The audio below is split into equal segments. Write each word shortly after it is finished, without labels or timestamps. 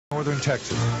northern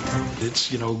Texas.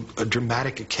 It's, a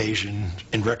dramatic occasion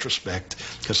in retrospect,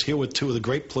 because here were two of the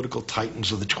great political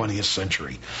titans of the 20th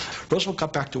century. Roosevelt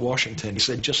got back to Washington. He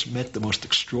said, just met the most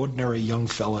extraordinary young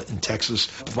fella in Texas.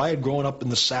 If I had grown up in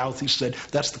the South, he said,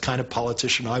 that's the kind of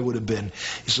politician I would have been.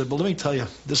 He said, but let me tell you,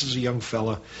 this is a young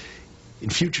fella.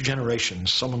 In future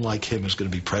generations, someone like him is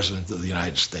going to be president of the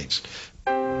United States.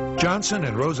 Johnson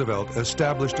and Roosevelt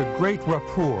established a great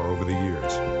rapport over the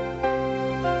years.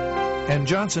 And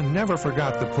Johnson never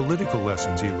forgot the political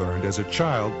lessons he learned as a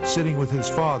child sitting with his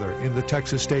father in the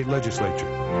Texas state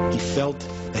legislature. He felt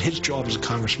that his job as a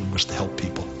congressman was to help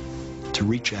people, to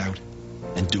reach out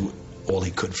and do all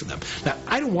he could for them. Now,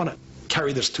 I don't want to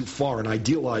carry this too far and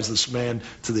idealize this man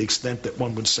to the extent that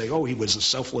one would say, oh, he was a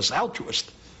selfless altruist.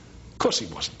 Of course he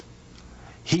wasn't.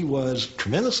 He was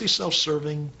tremendously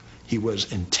self-serving. He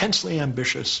was intensely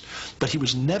ambitious, but he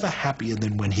was never happier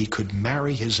than when he could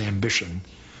marry his ambition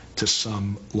to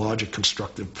some larger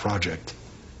constructive project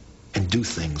and do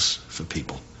things for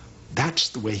people. That's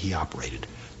the way he operated.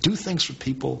 Do things for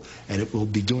people, and it will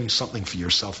be doing something for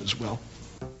yourself as well.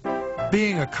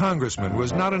 Being a congressman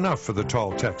was not enough for the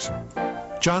tall Texan.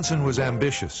 Johnson was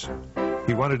ambitious.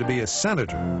 He wanted to be a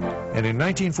senator, and in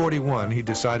 1941 he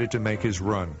decided to make his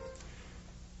run.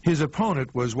 His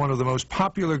opponent was one of the most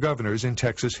popular governors in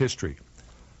Texas history.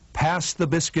 Pass the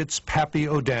biscuits, Pappy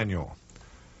O'Daniel.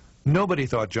 Nobody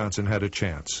thought Johnson had a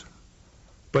chance.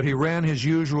 But he ran his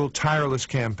usual tireless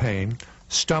campaign,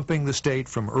 stumping the state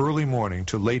from early morning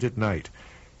to late at night,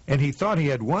 and he thought he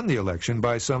had won the election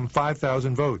by some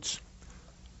 5,000 votes.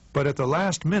 But at the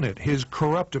last minute, his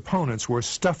corrupt opponents were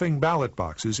stuffing ballot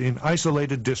boxes in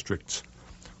isolated districts.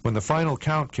 When the final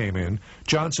count came in,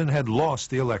 Johnson had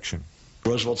lost the election.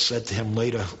 Roosevelt said to him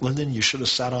later, Lyndon, you should have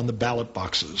sat on the ballot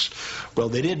boxes. Well,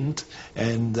 they didn't,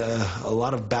 and a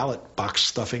lot of ballot box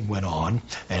stuffing went on,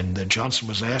 and Johnson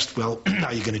was asked, well,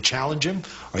 are you going to challenge him?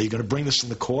 Are you going to bring this in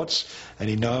the courts? And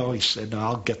he said, no,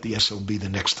 I'll get the SOB the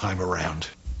next time around.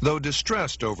 Though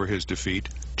distressed over his defeat,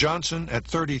 Johnson, at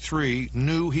 33,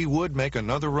 knew he would make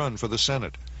another run for the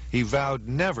Senate. He vowed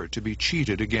never to be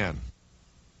cheated again.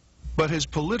 But his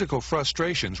political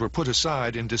frustrations were put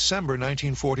aside in December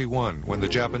 1941 when the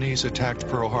Japanese attacked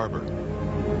Pearl Harbor.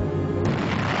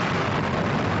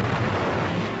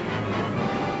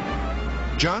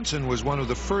 Johnson was one of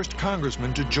the first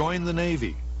congressmen to join the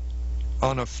Navy.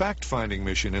 On a fact-finding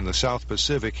mission in the South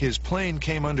Pacific, his plane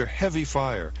came under heavy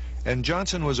fire, and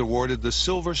Johnson was awarded the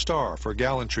Silver Star for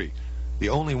gallantry, the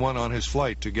only one on his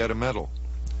flight to get a medal.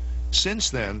 Since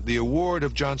then, the award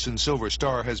of Johnson's Silver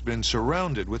Star has been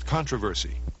surrounded with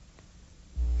controversy.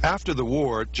 After the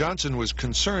war, Johnson was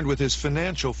concerned with his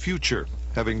financial future.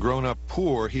 Having grown up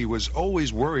poor, he was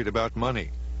always worried about money.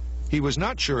 He was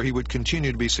not sure he would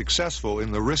continue to be successful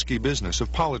in the risky business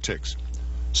of politics.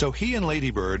 So he and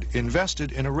Lady Bird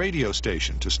invested in a radio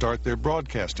station to start their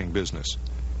broadcasting business.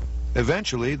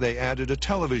 Eventually, they added a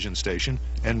television station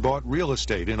and bought real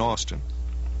estate in Austin.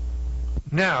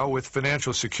 Now, with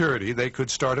financial security, they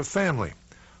could start a family.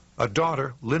 A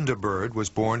daughter, Linda Bird, was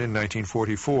born in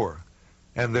 1944,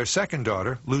 and their second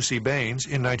daughter, Lucy Baines,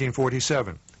 in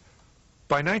 1947.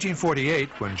 By 1948,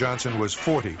 when Johnson was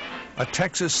 40, a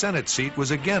Texas Senate seat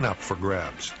was again up for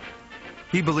grabs.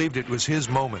 He believed it was his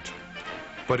moment.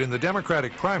 But in the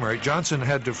Democratic primary, Johnson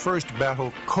had to first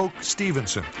battle Coke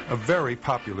Stevenson, a very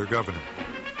popular governor.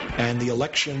 And the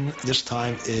election this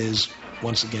time is,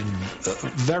 once again,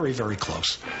 very, very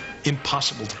close.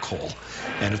 Impossible to call.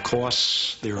 And of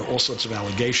course, there are all sorts of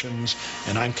allegations,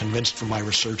 and I'm convinced from my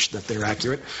research that they're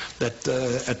accurate, that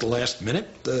at the last minute,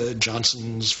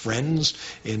 Johnson's friends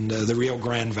in the Rio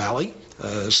Grande Valley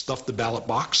stuffed the ballot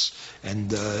box, and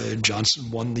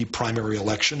Johnson won the primary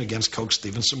election against Coke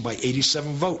Stevenson by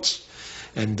 87 votes.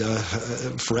 And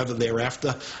forever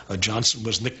thereafter, Johnson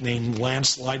was nicknamed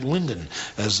Landslide Lyndon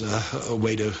as a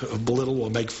way to belittle or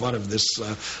make fun of this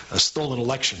stolen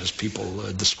election, as people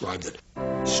described it.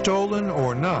 Stolen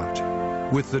or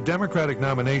not, with the Democratic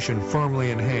nomination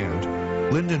firmly in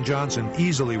hand, Lyndon Johnson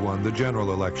easily won the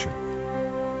general election.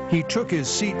 He took his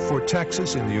seat for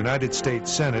Texas in the United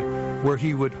States Senate, where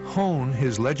he would hone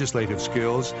his legislative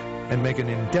skills and make an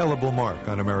indelible mark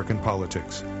on American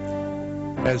politics.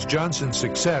 As Johnson's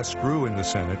success grew in the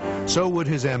Senate, so would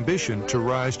his ambition to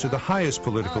rise to the highest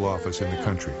political office in the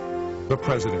country, the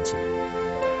presidency.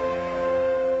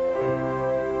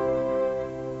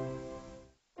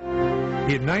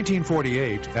 In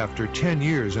 1948, after 10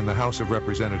 years in the House of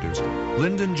Representatives,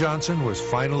 Lyndon Johnson was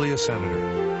finally a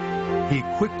senator. He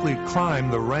quickly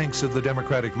climbed the ranks of the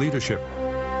Democratic leadership.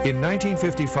 In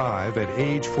 1955, at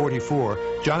age 44,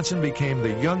 Johnson became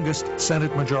the youngest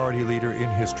Senate Majority Leader in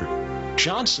history.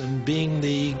 Johnson, being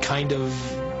the kind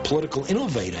of political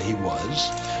innovator he was,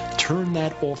 turned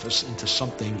that office into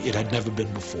something it had never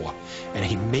been before. And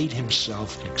he made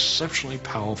himself an exceptionally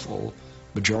powerful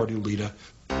majority leader.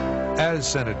 As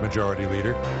Senate Majority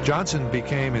Leader, Johnson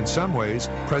became, in some ways,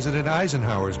 President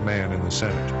Eisenhower's man in the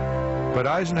Senate. But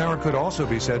Eisenhower could also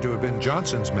be said to have been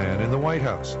Johnson's man in the White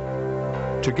House.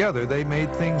 Together, they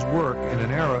made things work in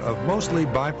an era of mostly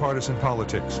bipartisan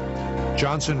politics.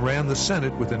 Johnson ran the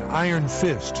Senate with an iron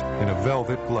fist in a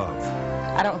velvet glove.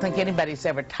 I don't think anybody's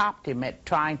ever topped him at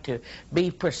trying to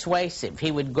be persuasive. He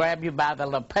would grab you by the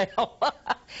lapel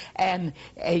and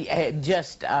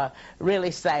just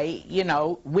really say, you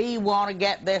know, we want to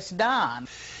get this done.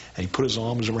 And he put his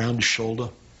arms around his shoulder,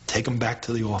 take him back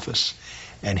to the office,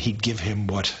 and he'd give him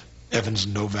what Evans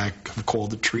and Novak have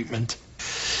called the treatment.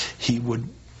 He would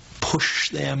push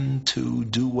them to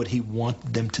do what he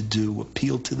wanted them to do,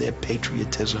 appeal to their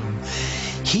patriotism.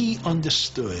 He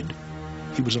understood.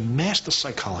 He was a master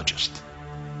psychologist.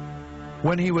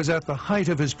 When he was at the height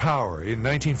of his power in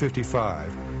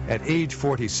 1955, at age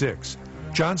 46,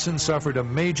 Johnson suffered a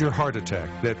major heart attack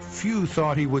that few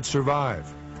thought he would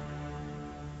survive.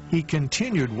 He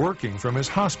continued working from his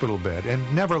hospital bed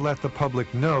and never let the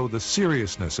public know the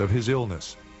seriousness of his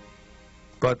illness.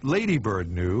 But Lady Bird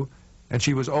knew, and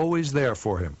she was always there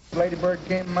for him. Lady Bird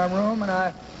came in my room, and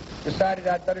I decided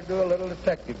I'd better do a little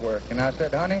detective work. And I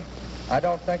said, honey, I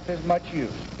don't think there's much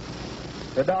use.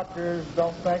 The doctors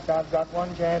don't think I've got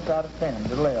one chance out of 10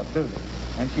 to live, do they?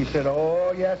 And she said,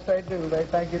 oh, yes, they do. They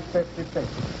think it's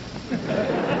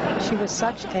 50-50. She was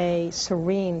such a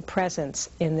serene presence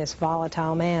in this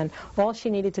volatile man. All she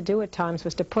needed to do at times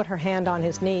was to put her hand on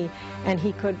his knee, and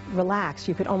he could relax.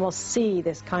 You could almost see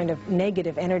this kind of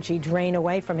negative energy drain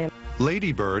away from him.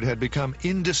 Lady Bird had become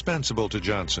indispensable to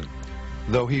Johnson.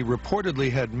 Though he reportedly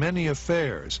had many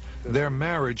affairs, their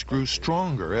marriage grew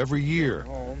stronger every year.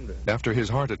 After his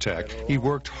heart attack, he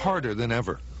worked harder than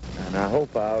ever. And I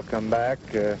hope I'll come back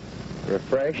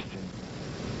refreshed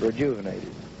and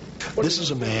rejuvenated. This is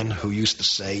a man who used to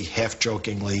say,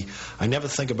 half-jokingly, I never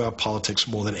think about politics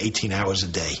more than 18 hours a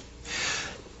day.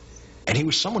 And he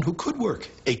was someone who could work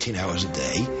 18 hours a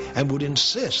day and would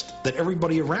insist that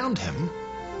everybody around him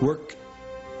work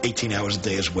 18 hours a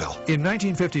day as well. In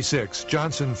 1956,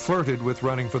 Johnson flirted with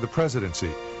running for the presidency,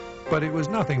 but it was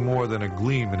nothing more than a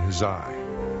gleam in his eye.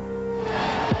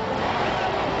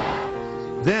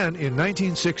 Then, in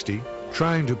 1960,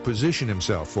 trying to position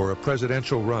himself for a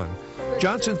presidential run,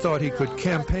 Johnson thought he could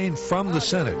campaign from the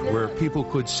Senate, where people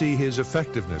could see his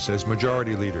effectiveness as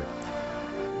majority leader.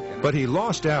 But he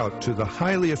lost out to the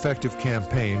highly effective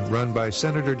campaign run by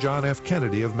Senator John F.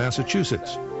 Kennedy of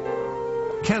Massachusetts.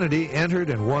 Kennedy entered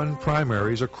and won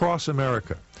primaries across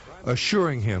America,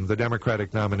 assuring him the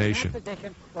Democratic nomination.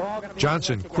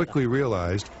 Johnson quickly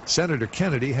realized Senator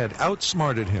Kennedy had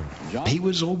outsmarted him. He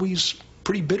was always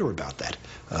pretty bitter about that.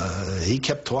 He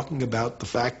kept talking about the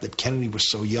fact that Kennedy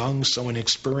was so young, so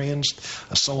inexperienced,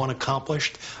 so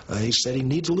unaccomplished. He said he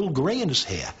needs a little gray in his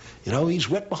hair. You know, he's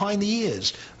wet behind the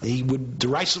ears. He would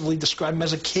derisively describe him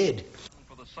as a kid.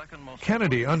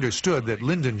 Kennedy understood that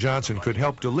Lyndon Johnson could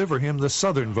help deliver him the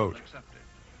Southern vote.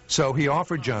 So he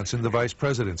offered Johnson the vice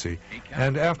presidency,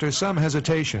 and after some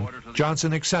hesitation,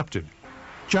 Johnson accepted.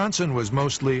 Johnson was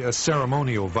mostly a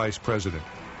ceremonial vice president.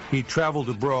 He traveled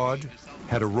abroad,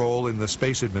 had a role in the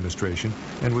Space Administration,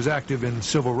 and was active in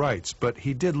civil rights, but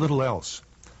he did little else.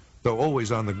 Though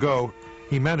always on the go,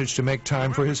 he managed to make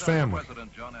time for his family.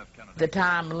 The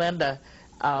time Linda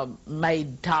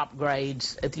made top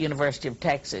grades at the University of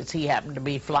Texas, he happened to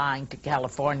be flying to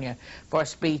California for a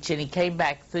speech, and he came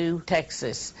back through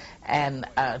Texas and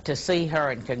to see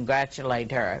her and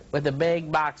congratulate her with a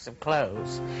big box of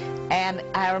clothes. And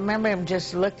I remember him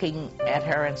just looking at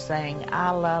her and saying, I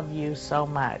love you so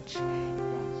much.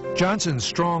 Johnson's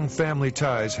strong family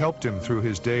ties helped him through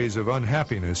his days of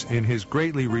unhappiness in his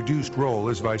greatly reduced role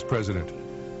as vice president.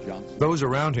 Those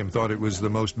around him thought it was the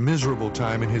most miserable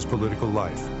time in his political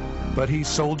life, but he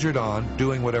soldiered on,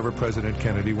 doing whatever President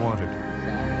Kennedy wanted.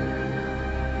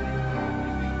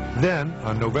 Then,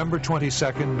 on November 22,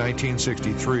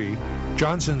 1963,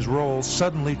 Johnson's role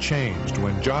suddenly changed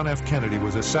when John F. Kennedy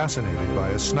was assassinated by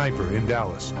a sniper in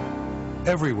Dallas.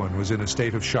 Everyone was in a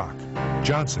state of shock,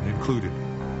 Johnson included.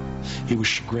 He was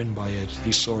chagrined by it.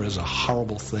 He saw it as a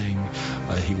horrible thing.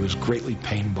 He was greatly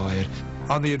pained by it.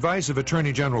 On the advice of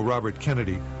Attorney General Robert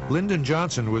Kennedy, Lyndon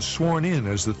Johnson was sworn in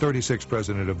as the 36th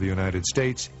President of the United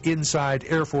States inside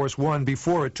Air Force One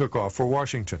before it took off for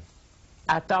Washington.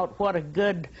 I thought what a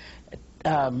good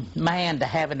man to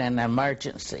have it in an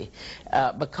emergency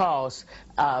because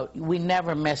we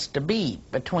never missed a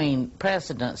beat between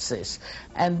presidencies.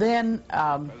 And then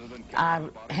I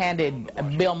handed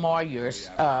Bill Moyers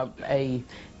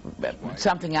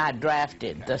something I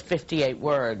drafted, the 58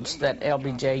 words that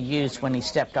LBJ used when he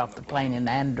stepped off the plane in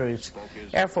Andrews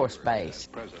Air Force Base.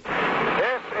 This is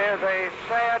a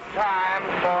sad time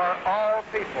for all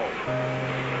people.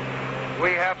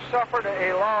 We have suffered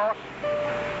a loss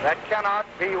that cannot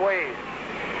be weighed.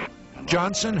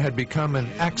 Johnson had become an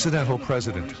accidental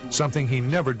president, something he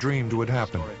never dreamed would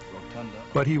happen.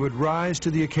 But he would rise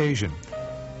to the occasion.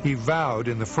 He vowed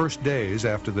in the first days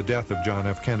after the death of John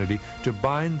F. Kennedy to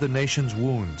bind the nation's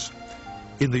wounds.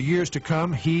 In the years to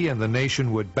come, he and the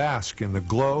nation would bask in the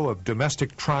glow of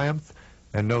domestic triumph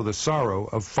and know the sorrow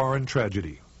of foreign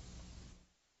tragedy.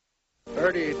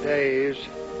 30 days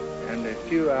and a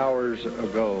few hours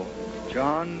ago,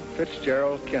 John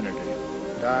Fitzgerald Kennedy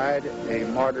died a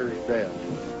martyr's death.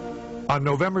 On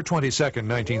November 22,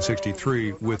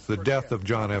 1963, with the death of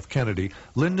John F. Kennedy,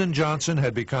 Lyndon Johnson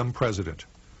had become president.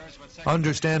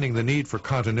 Understanding the need for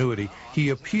continuity, he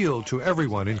appealed to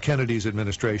everyone in Kennedy's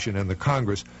administration and the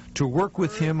Congress to work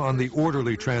with him on the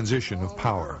orderly transition of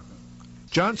power.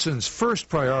 Johnson's first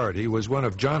priority was one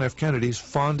of John F. Kennedy's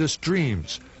fondest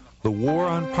dreams, the war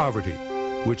on poverty,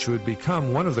 which would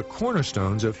become one of the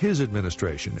cornerstones of his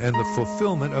administration and the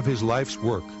fulfillment of his life's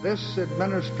work. This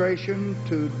administration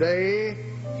today,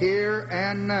 here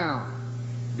and now,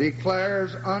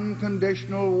 declares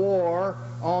unconditional war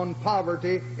on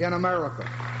poverty in America.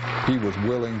 He was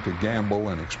willing to gamble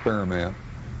and experiment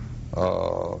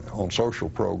on social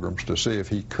programs to see if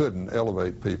he couldn't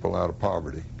elevate people out of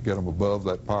poverty, get them above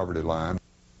that poverty line.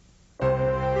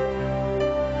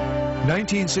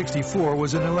 1964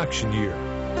 was an election year.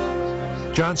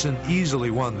 Johnson easily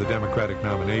won the Democratic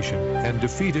nomination and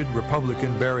defeated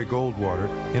Republican Barry Goldwater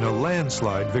in a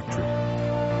landslide victory.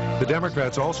 The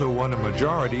Democrats also won a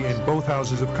majority in both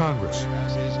houses of Congress.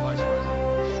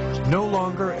 No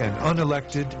longer an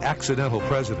unelected, accidental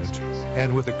president,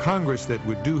 and with a Congress that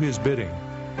would do his bidding,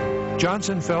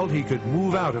 Johnson felt he could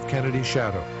move out of Kennedy's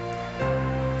shadow.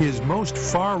 His most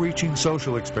far-reaching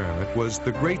social experiment was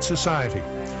the Great Society,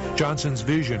 Johnson's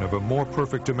vision of a more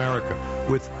perfect America,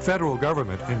 with federal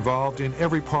government involved in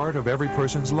every part of every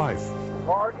person's life.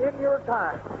 For in your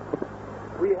time,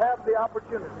 we have the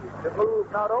opportunity to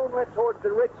move not only towards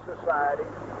the rich society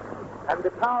and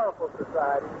the powerful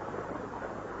society,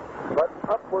 but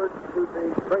upwards to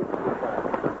the great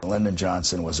society. Lyndon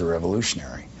Johnson was a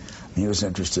revolutionary. He was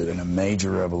interested in a major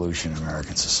revolution in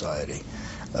American society.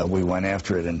 We went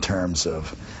after it in terms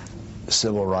of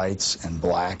civil rights and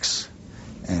blacks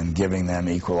and giving them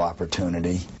equal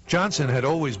opportunity. Johnson had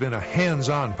always been a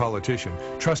hands-on politician,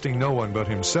 trusting no one but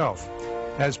himself.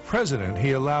 As president,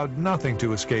 he allowed nothing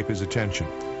to escape his attention.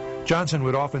 Johnson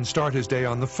would often start his day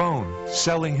on the phone,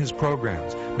 selling his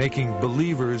programs, making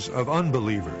believers of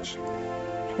unbelievers.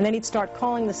 And then he'd start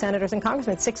calling the senators and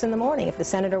congressmen at 6 in the morning. If the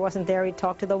senator wasn't there, he'd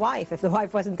talk to the wife. If the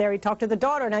wife wasn't there, he'd talk to the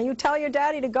daughter. Now, you tell your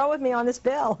daddy to go with me on this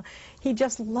bill. He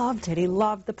just loved it. He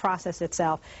loved the process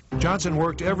itself. Johnson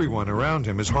worked everyone around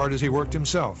him as hard as he worked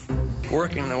himself.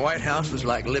 Working in the White House was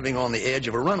like living on the edge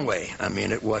of a runway. I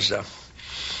mean, it was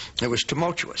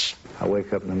tumultuous. I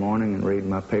wake up in the morning and read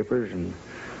my papers and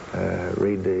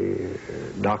read the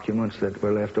documents that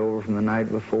were left over from the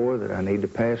night before that I need to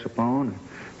pass upon,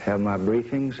 have my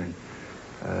briefings and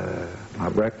my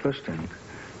breakfast, and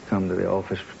come to the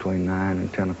office between 9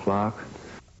 and 10 o'clock.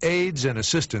 Aides and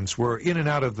assistants were in and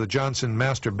out of the Johnson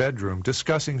master bedroom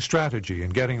discussing strategy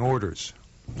and getting orders.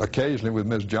 Occasionally with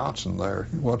Miss Johnson there,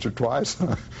 once or twice,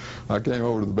 I came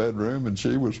over to the bedroom and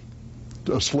she was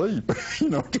asleep, you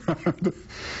know,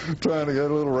 trying to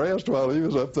get a little rest while he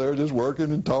was up there just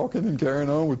working and talking and carrying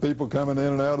on with people coming in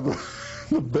and out of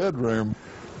the bedroom.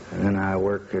 And then I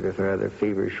work at a rather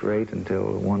feverish rate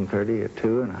until 1:30 or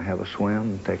 2, and I have a swim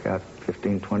and take out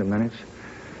 15, 20 minutes.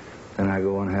 Then I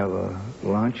go and have a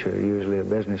lunch, usually a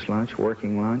business lunch,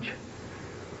 working lunch.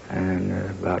 And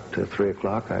about 3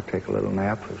 o'clock, I take a little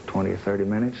nap of 20 or 30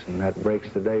 minutes, and that breaks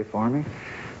the day for me.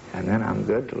 And then I'm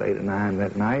good till 8 or 9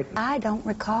 that night. I don't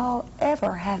recall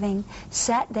ever having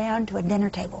sat down to a dinner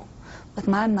table with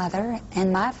my mother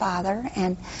and my father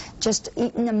and just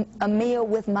eaten a meal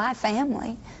with my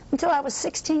family until I was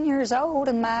 16 years old,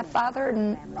 and my father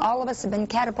and all of us had been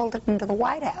catapulted into the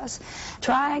White House.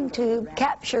 Trying to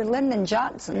capture Lyndon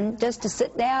Johnson just to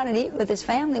sit down and eat with his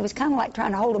family was kind of like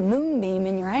trying to hold a moonbeam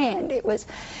in your hand. It was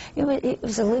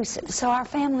elusive. So our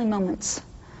family moments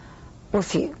were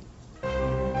few.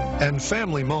 And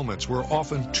family moments were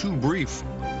often too brief.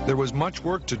 There was much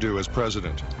work to do as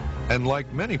president. And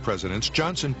like many presidents,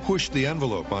 Johnson pushed the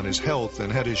envelope on his health and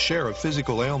had his share of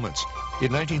physical ailments.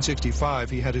 In 1965,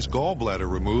 he had his gallbladder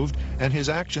removed, and his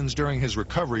actions during his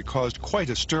recovery caused quite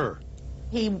a stir.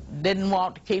 He didn't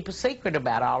want to keep a secret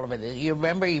about all of it. You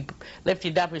remember he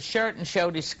lifted up his shirt and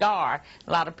showed his scar.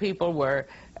 A lot of people were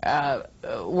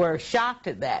shocked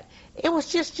at that. It was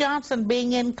just Johnson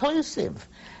being inclusive.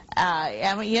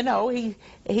 I mean, you know,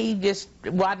 he just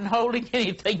wasn't holding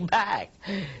anything back.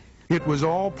 It was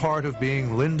all part of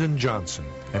being Lyndon Johnson,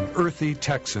 an earthy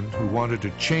Texan who wanted to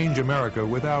change America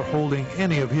without holding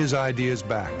any of his ideas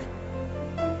back.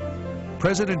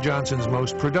 President Johnson's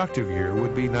most productive year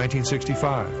would be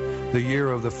 1965, the year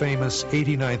of the famous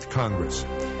 89th Congress.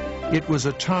 It was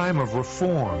a time of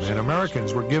reform, and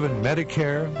Americans were given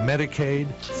Medicare,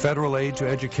 Medicaid, federal aid to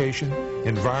education,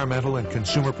 environmental and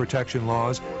consumer protection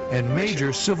laws, and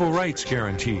major civil rights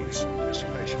guarantees.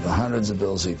 The hundreds of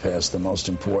bills he passed, the most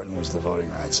important was the Voting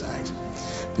Rights Act,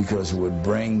 because it would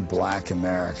bring black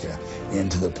America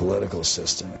into the political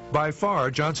system. By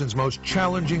far, Johnson's most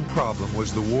challenging problem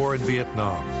was the war in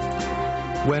Vietnam.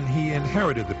 When he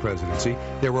inherited the presidency,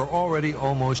 there were already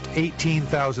almost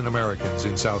 18,000 Americans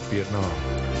in South Vietnam.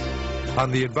 On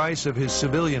the advice of his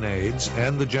civilian aides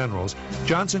and the generals,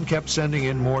 Johnson kept sending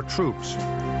in more troops.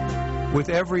 With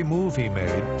every move he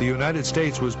made, the United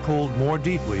States was pulled more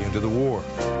deeply into the war.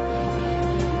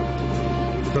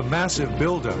 The massive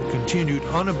buildup continued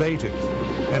unabated,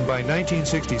 and by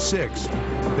 1966,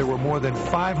 there were more than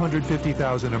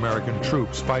 550,000 American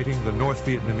troops fighting the North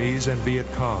Vietnamese and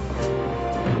Viet Cong.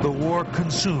 The war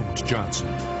consumed Johnson.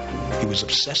 He was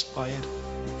obsessed by it.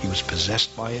 He was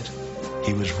possessed by it.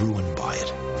 He was ruined by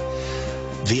it.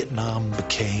 Vietnam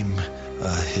became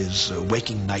his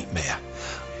waking nightmare,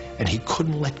 and he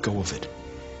couldn't let go of it.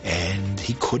 And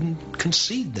he couldn't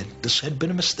concede that this had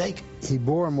been a mistake. He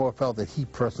more and more felt that he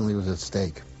personally was at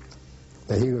stake,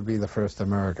 that he would be the first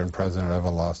American president ever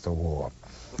lost a war.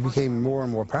 He became more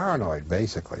and more paranoid,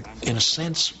 basically. In a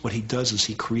sense, what he does is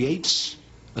he creates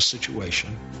a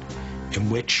situation in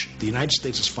which the United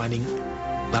States is fighting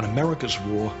not America's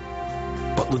war,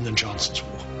 but Lyndon Johnson's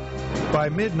war. By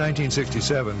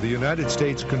mid-1967, the United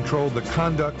States controlled the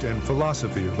conduct and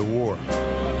philosophy of the war.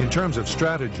 In terms of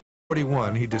strategy, in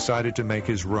 1941, he decided to make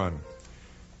his run.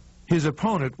 His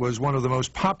opponent was one of the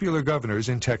most popular governors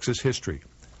in Texas history.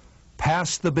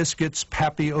 Pass the biscuits,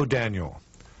 Pappy O'Daniel.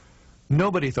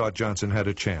 Nobody thought Johnson had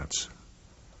a chance.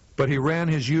 But he ran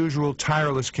his usual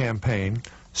tireless campaign,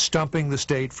 stumping the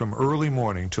state from early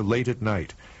morning to late at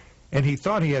night. And he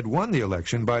thought he had won the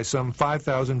election by some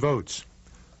 5,000 votes.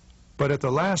 But at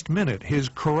the last minute, his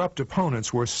corrupt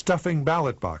opponents were stuffing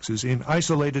ballot boxes in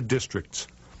isolated districts.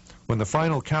 When the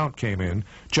final count came in,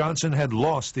 Johnson had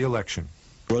lost the election.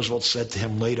 Roosevelt said to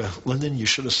him later, Lyndon, you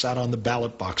should have sat on the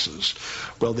ballot boxes.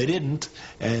 Well, they didn't,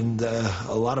 and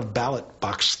a lot of ballot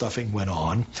box stuffing went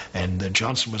on, and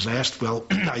Johnson was asked, well,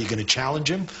 are you going to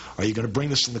challenge him? Are you going to bring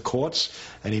this in the courts?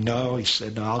 And he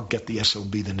said, no, I'll get the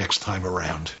SOB the next time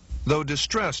around. Though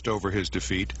distressed over his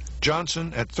defeat,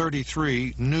 Johnson, at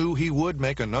 33, knew he would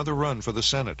make another run for the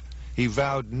Senate. He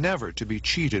vowed never to be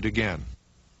cheated again.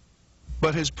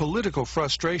 But his political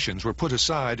frustrations were put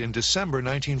aside in December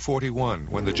 1941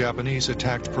 when the Japanese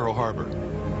attacked Pearl Harbor.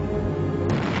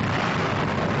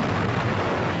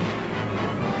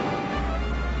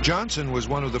 Johnson was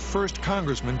one of the first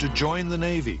congressmen to join the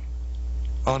Navy.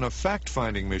 On a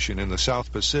fact-finding mission in the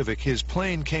South Pacific, his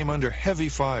plane came under heavy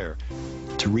fire.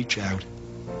 To reach out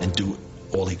and do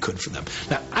all he could for them.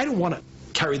 Now, I don't want to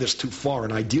carry this too far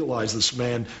and idealize this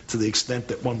man to the extent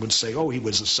that one would say, oh, he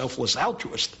was a selfless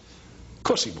altruist. Of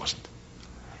course he wasn't.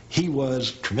 He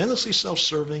was tremendously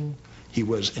self-serving, he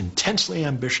was intensely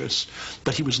ambitious,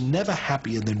 but he was never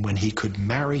happier than when he could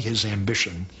marry his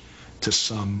ambition to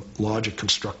some larger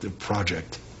constructive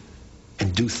project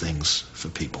and do things for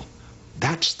people.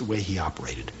 That's the way he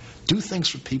operated. Do things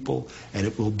for people, and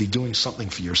it will be doing something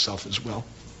for yourself as well.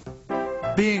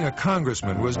 Being a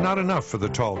congressman was not enough for the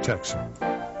tall Texan.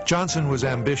 Johnson was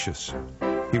ambitious.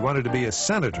 He wanted to be a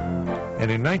senator, and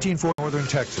in 1940, northern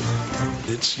Texas.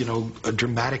 It's, a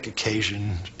dramatic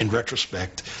occasion in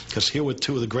retrospect, because here were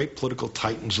two of the great political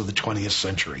titans of the 20th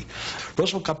century.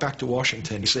 Roosevelt got back to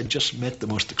Washington. He said, just met the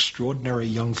most extraordinary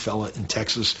young fella in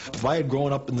Texas. If I had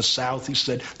grown up in the South, he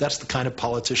said, that's the kind of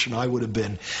politician I would have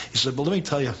been. He said, but let me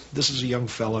tell you, this is a young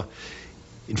fella.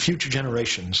 In future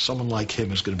generations, someone like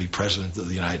him is going to be president of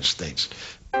the United States.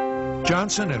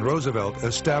 Johnson and Roosevelt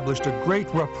established a great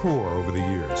rapport over the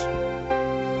years.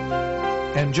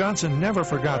 And Johnson never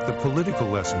forgot the political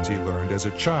lessons he learned as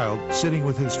a child sitting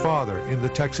with his father in the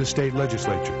Texas state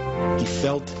legislature. He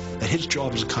felt that his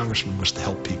job as a congressman was to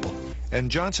help people. and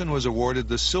Johnson was awarded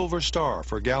the Silver Star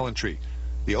for gallantry,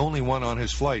 the only one on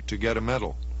his flight to get a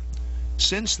medal.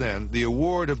 Since then, the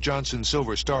award of Johnson's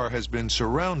Silver Star has been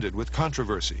surrounded with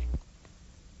controversy.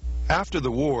 After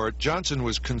the war, Johnson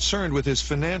was concerned with his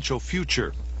financial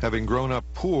future. Having grown up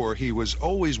poor, he was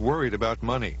always worried about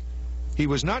money. He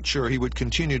was not sure he would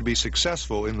continue to be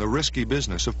successful in the risky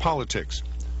business of politics.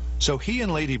 So he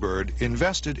and Lady Bird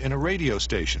invested in a radio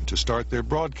station to start their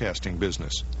broadcasting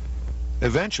business.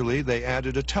 Eventually, they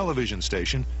added a television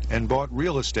station and bought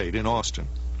real estate in Austin.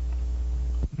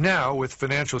 Now, with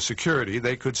financial security,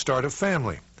 they could start a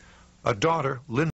family. A daughter, Linda.